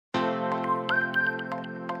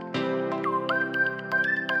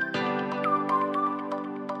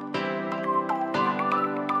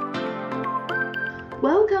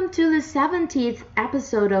Welcome to the 70th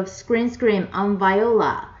episode of Scream. I'm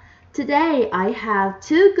Viola. Today I have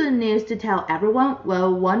two good news to tell everyone.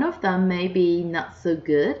 Well, one of them may be not so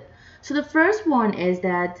good. So the first one is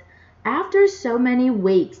that after so many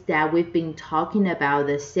weeks that we've been talking about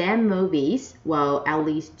the same movies, well, at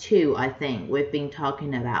least two I think we've been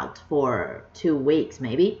talking about for 2 weeks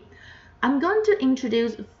maybe, I'm going to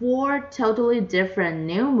introduce 4 totally different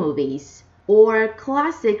new movies or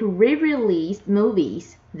classic re-released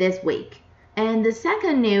movies this week. And the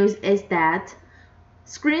second news is that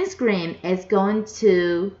Scream is going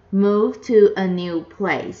to move to a new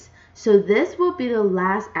place. So this will be the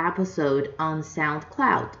last episode on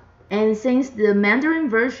SoundCloud. And since the Mandarin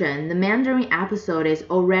version, the Mandarin episode is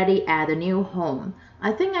already at the new home,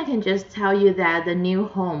 I think I can just tell you that the new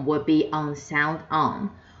home will be on SoundOn.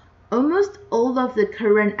 Almost all of the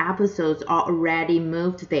current episodes are already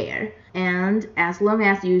moved there, and as long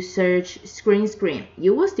as you search Scream,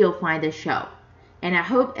 you will still find the show. And I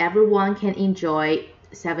hope everyone can enjoy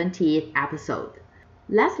 70th episode.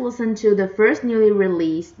 Let's listen to the first newly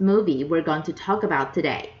released movie we're going to talk about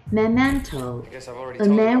today. Memento. A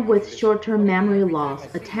man with short-term memory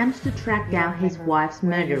loss attempts to track down his wife's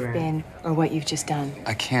murderer. Where you've been, or what you've just done.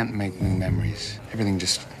 I can't make new memories. Everything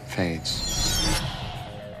just fades.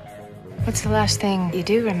 What's the last thing you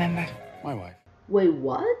do remember? My wife. Wait,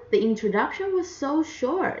 what? The introduction was so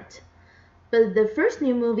short. But the first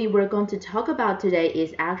new movie we're going to talk about today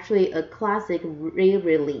is actually a classic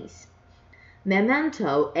re-release.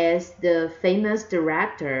 Memento is the famous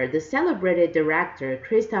director, the celebrated director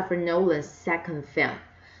Christopher Nolan's second film.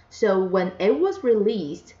 So when it was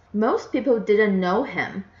released, most people didn't know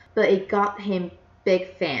him, but it got him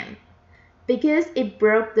big fame. Because it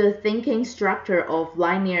broke the thinking structure of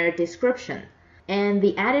linear description, and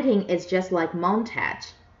the editing is just like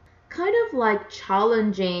montage, kind of like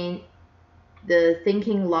challenging the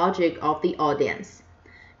thinking logic of the audience.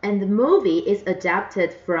 And the movie is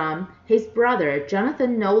adapted from his brother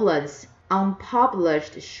Jonathan Nolan's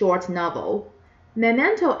unpublished short novel.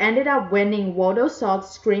 Memento ended up winning Waldo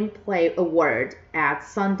Salt's Screenplay Award at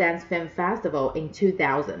Sundance Film Festival in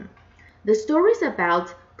 2000. The story is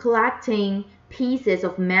about collecting pieces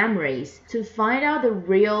of memories to find out the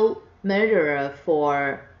real murderer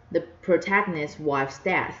for the protagonist's wife's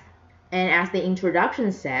death. And as the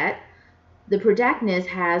introduction said, the protagonist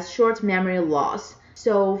has short memory loss.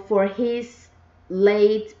 So for his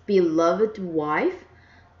late beloved wife,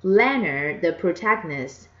 Leonard, the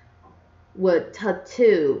protagonist, would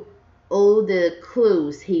tattoo all the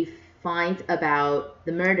clues he finds about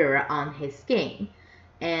the murderer on his skin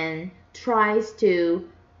and tries to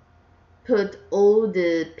put all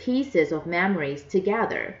the pieces of memories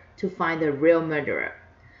together to find the real murderer.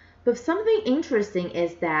 But something interesting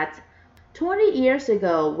is that 20 years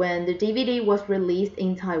ago, when the DVD was released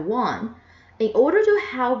in Taiwan, in order to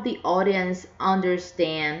help the audience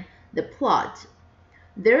understand the plot,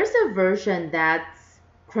 there's a version that's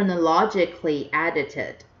chronologically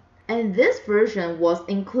edited. And this version was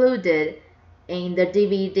included in the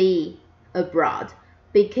DVD abroad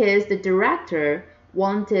because the director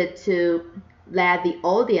wanted to let the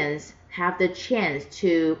audience have the chance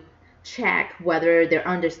to check whether their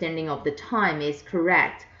understanding of the time is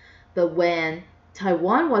correct. But when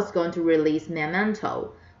Taiwan was going to release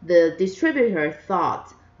Memento, the distributor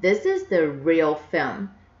thought this is the real film,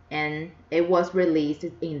 and it was released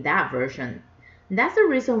in that version. That's the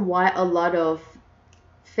reason why a lot of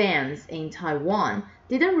fans in Taiwan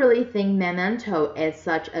didn't really think Memento is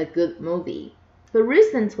such a good movie. But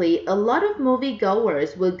recently, a lot of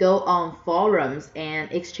moviegoers would go on forums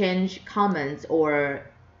and exchange comments or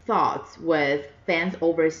thoughts with fans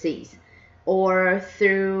overseas or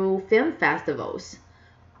through film festivals.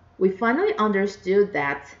 We finally understood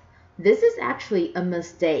that this is actually a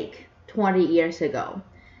mistake 20 years ago.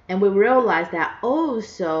 And we realized that,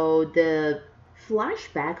 so the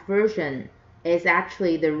flashback version is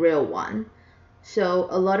actually the real one. So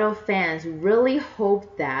a lot of fans really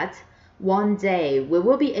hope that one day we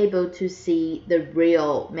will be able to see the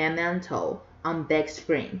real Memento on big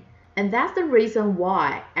screen. And that's the reason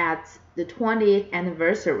why at the 20th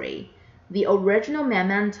anniversary, the original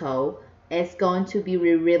Memento is going to be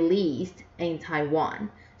re-released in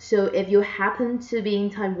Taiwan. So if you happen to be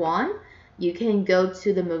in Taiwan, you can go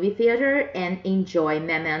to the movie theater and enjoy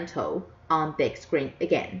Memento on big screen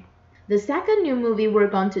again. The second new movie we're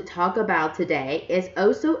going to talk about today is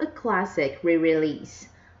also a classic re-release.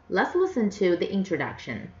 Let's listen to the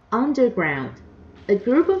introduction. Underground. A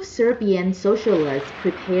group of Serbian socialists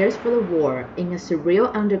prepares for the war in a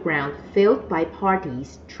surreal underground filled by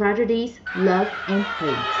parties, tragedies, love, and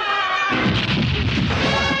hate.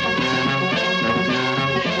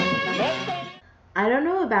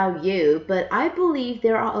 about you, but I believe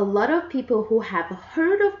there are a lot of people who have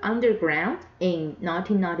heard of Underground in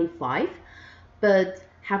 1995, but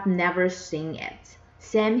have never seen it.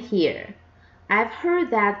 Same here. I've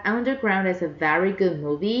heard that Underground is a very good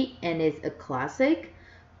movie and is a classic,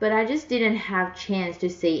 but I just didn't have chance to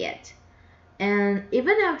see it. And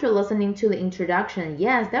even after listening to the introduction,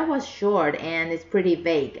 yes, that was short and it's pretty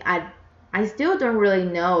vague. I still don't really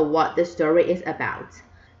know what the story is about.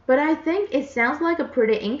 But I think it sounds like a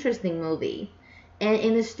pretty interesting movie. And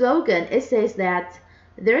in the slogan, it says that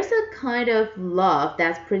there's a kind of love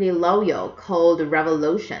that's pretty loyal called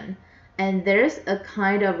revolution. And there's a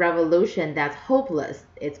kind of revolution that's hopeless.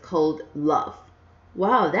 It's called love.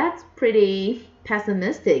 Wow, that's pretty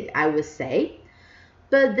pessimistic, I would say.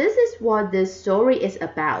 But this is what the story is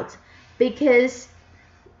about, because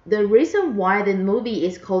the reason why the movie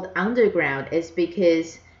is called Underground is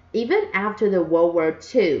because even after the World War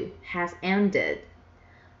II has ended,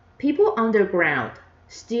 people underground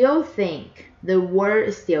still think the war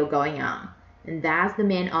is still going on, and that's the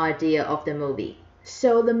main idea of the movie.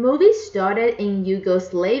 So the movie started in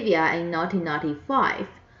Yugoslavia in 1995.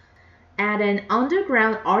 At an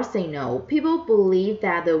underground arsenal, people believe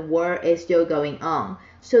that the war is still going on,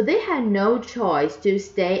 so they had no choice to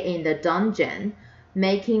stay in the dungeon,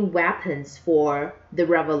 making weapons for the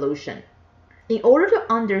revolution. In order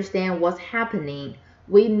to understand what's happening,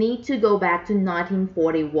 we need to go back to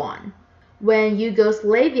 1941, when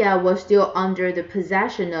Yugoslavia was still under the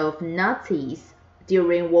possession of Nazis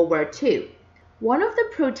during World War II. One of the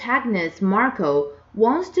protagonists, Marco,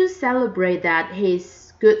 wants to celebrate that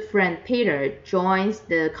his good friend Peter joins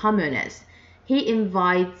the communists. He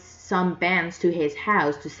invites some bands to his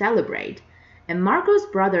house to celebrate, and Marco's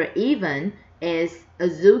brother Ivan is a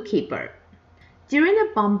zookeeper. During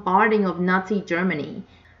the bombarding of Nazi Germany,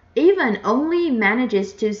 Ivan only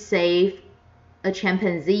manages to save a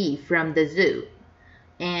chimpanzee from the zoo.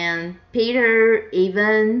 And Peter,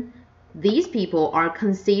 Ivan, these people are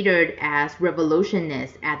considered as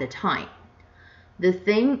revolutionists at the time. The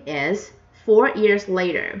thing is, 4 years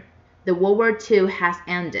later, the World War II has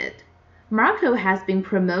ended. Marco has been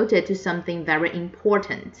promoted to something very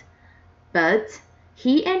important, but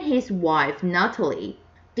he and his wife Natalie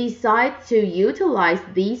decide to utilize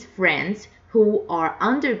these friends who are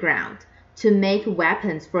underground to make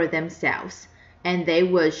weapons for themselves, and they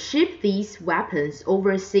will ship these weapons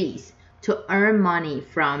overseas to earn money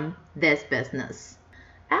from this business.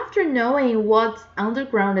 After knowing what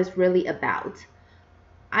underground is really about,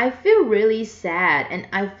 I feel really sad, and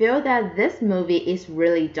I feel that this movie is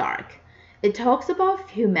really dark. It talks about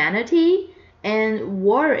humanity, and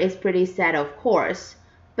war is pretty sad, of course,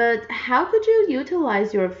 but how could you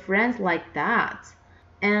utilize your friends like that?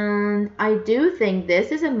 And I do think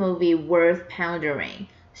this is a movie worth pondering.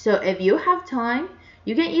 So if you have time,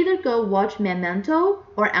 you can either go watch Memento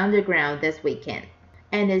or Underground this weekend.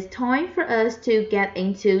 And it's time for us to get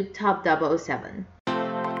into Top 007.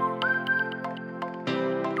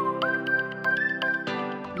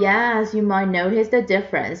 Yes, you might notice the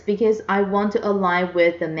difference because I want to align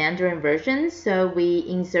with the Mandarin version, so we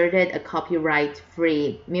inserted a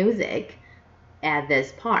copyright-free music at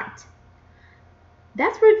this part.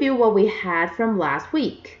 Let's review what we had from last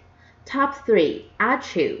week. Top 3,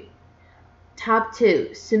 Achu. Top 2,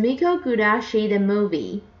 Sumiko Gurashi the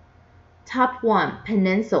movie. Top 1,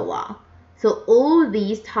 Peninsula. So all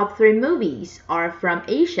these top 3 movies are from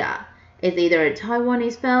Asia. It's either a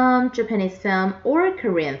Taiwanese film, Japanese film, or a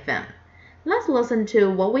Korean film. Let's listen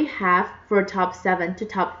to what we have for top 7 to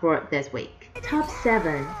top 4 this week. Top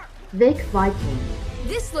 7, Vic Viking.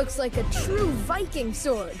 This looks like a true Viking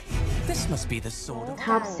sword. This must be the sword of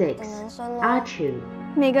Top 6, Achu.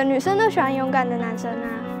 每个女生都喜欢勇敢的男生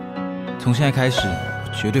啊。从现在开始，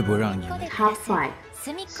我绝对不会让你赢。 Top 5,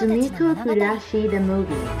 Sumiko Gurashi the movie.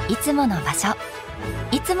 いつもの場所、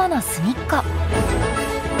いつもの隅っこ。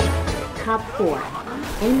 Top 4,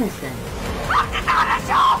 Innocent.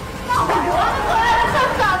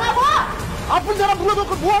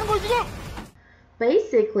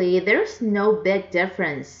 Basically, there's no big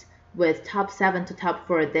difference with top 7 to top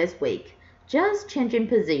 4 this week, just changing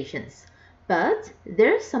positions. But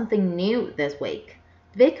there's something new this week.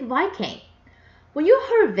 Vic Viking. When you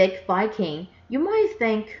heard Vic Viking, you might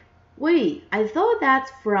think, wait, I thought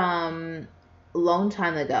that's from a long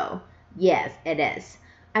time ago. Yes, it is.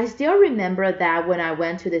 I still remember that when I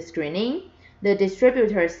went to the screening, the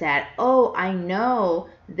distributor said, oh, I know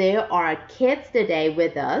there are kids today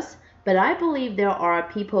with us, but I believe there are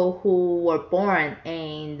people who were born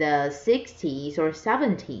in the 60s or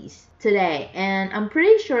 70s today, and I'm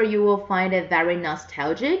pretty sure you will find it very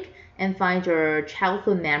nostalgic and find your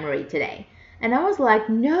childhood memory today. And I was like,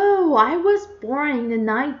 no, I was born in the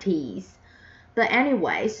 90s. But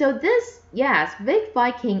anyway, so this, yes, Vic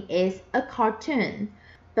Viking is a cartoon,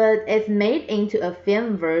 but it's made into a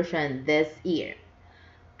film version this year.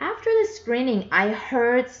 After the screening, I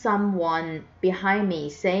heard someone behind me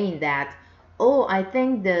saying that, oh, I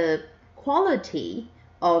think the quality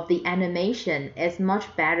of the animation is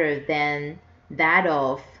much better than that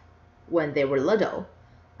of when they were little.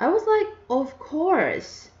 I was like, of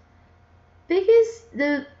course, because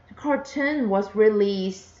the cartoon was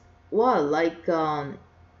released, what, like 30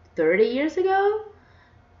 years ago?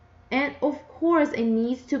 And of course, it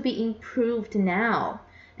needs to be improved now.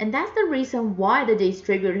 And that's the reason why the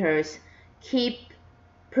distributors keep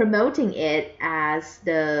promoting it as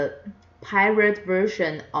the pirate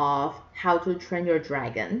version of How to Train Your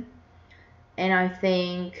Dragon. And I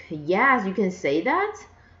think, yes, you can say that,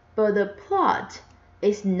 but the plot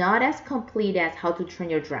is not as complete as How to Train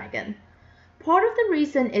Your Dragon. Part of the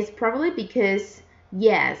reason is probably because,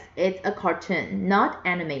 yes, it's a cartoon, not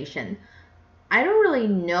animation. I don't really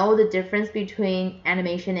know the difference between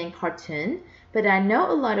animation and cartoon, but I know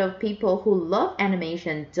a lot of people who love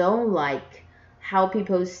animation don't like how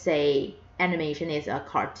people say animation is a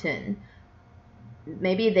cartoon.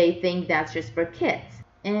 Maybe they think that's just for kids.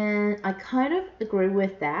 And I kind of agree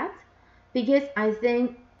with that, because I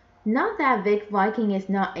think not that Vic Viking is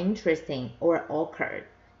not interesting or awkward.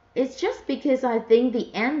 It's just because I think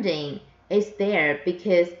the ending is there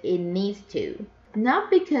because it needs to.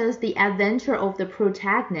 Not because the adventure of the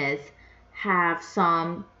protagonist have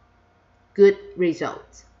some good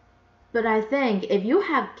results. But I think if you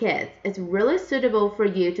have kids, it's really suitable for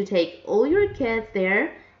you to take all your kids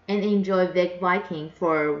there and enjoy Vic Viking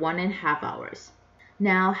for 1.5 hours.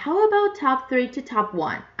 Now, how about top 3 to top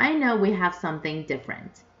 1? I know we have something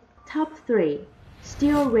different. Top 3.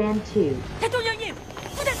 Steel Rain 2. 대통령님,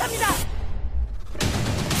 부대탑니다.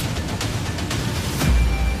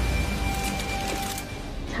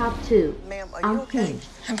 Top 2. Ma'am, are you okay? Unhinged.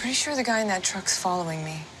 I'm pretty sure the guy in that truck's following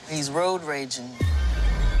me. He's road raging.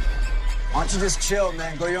 Why don't you just chill,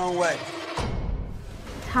 man? Go your own way.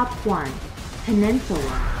 Top 1.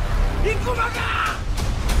 Peninsula.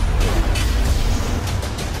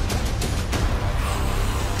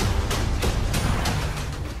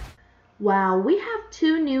 Wow, we have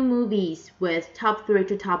 2 new movies with top 3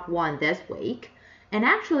 to top 1 this week. And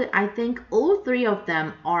actually, I think all 3 of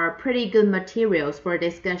them are pretty good materials for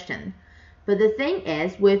discussion. But the thing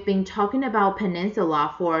is, we've been talking about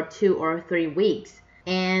Peninsula for 2 or 3 weeks,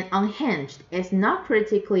 and Unhinged is not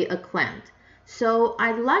critically acclaimed. So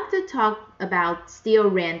I'd like to talk about Steel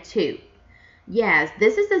Rain 2. Yes,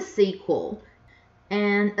 this is a sequel.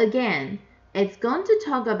 And again, it's going to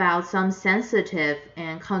talk about some sensitive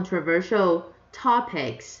and controversial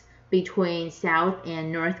topics between South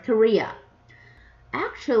and North Korea.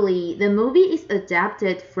 Actually, the movie is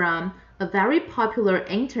adapted from a very popular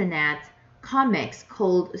internet comics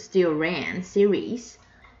called Steel Rain series,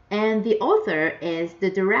 and the author is the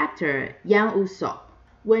director Yang Woo-seok.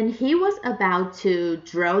 When he was about to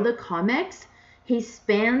draw the comics, he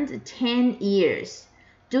spent 10 years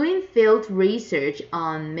doing field research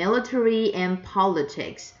on military and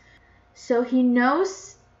politics, so he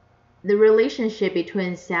knows the relationship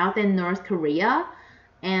between South and North Korea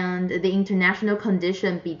and the international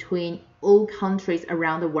condition between all countries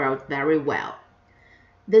around the world very well.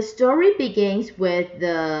 The story begins with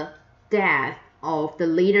the death of the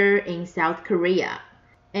leader in South Korea,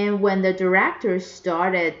 and when the director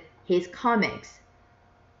started his comics,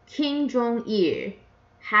 Kim Jong-il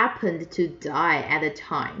happened to die at the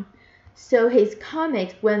time. So his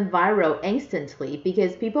comics went viral instantly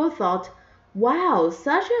because people thought, wow,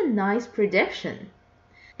 such a nice prediction.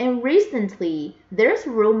 And recently, there's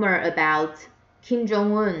rumor about Kim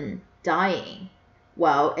Jong-un dying.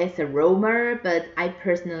 Well, it's a rumor, but I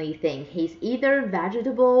personally think he's either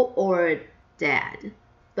vegetable or dead.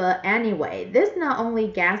 But anyway, this not only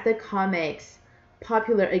gets the comics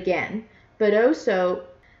popular again, but also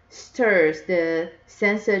stirs the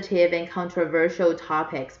sensitive and controversial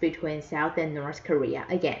topics between South and North Korea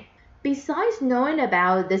again. Besides knowing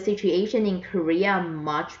about the situation in Korea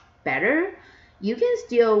much better, you can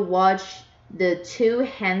still watch the 2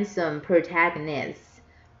 handsome protagonists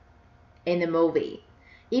in the movie.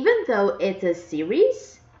 Even though it's a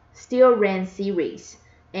series, Steel Rain series,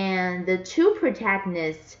 and the 2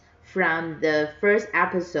 protagonists from the first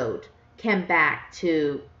episode came back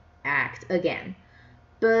to act again.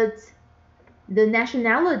 But the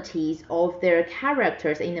nationalities of their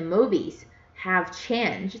characters in the movies have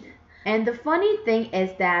changed. And the funny thing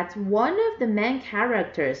is that one of the main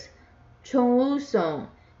characters, Chung Woo-sung,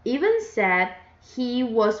 even said he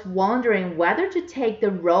was wondering whether to take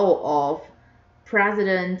the role of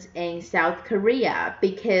president in South Korea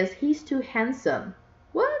because he's too handsome.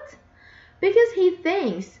 What? Because he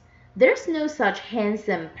thinks there's no such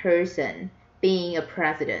handsome person being a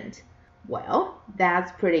president. Well,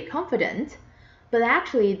 that's pretty confident. But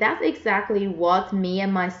actually, that's exactly what me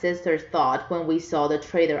and my sisters thought when we saw the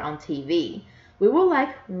trailer on TV. We were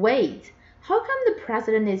like, wait, how come the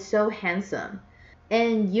president is so handsome?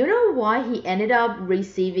 And you know why he ended up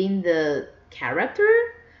receiving the character?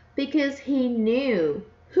 Because he knew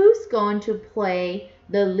who's going to play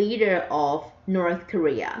the leader of North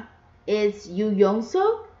Korea. It's Yoo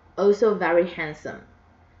Young-suk, also very handsome.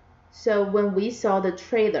 So when we saw the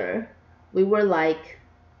trailer, we were like,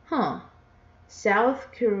 South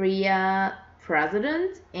Korea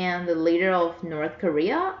president and the leader of North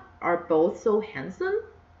Korea are both so handsome?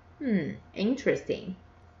 Interesting.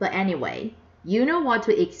 But anyway, you know what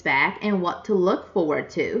to expect and what to look forward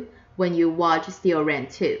to when you watch Steel Rain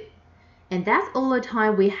 2. And that's all the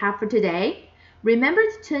time we have for today. Remember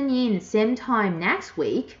to tune in same time next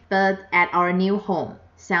week, but at our new home,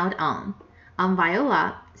 Sound On. I'm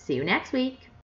Viola. See you next week.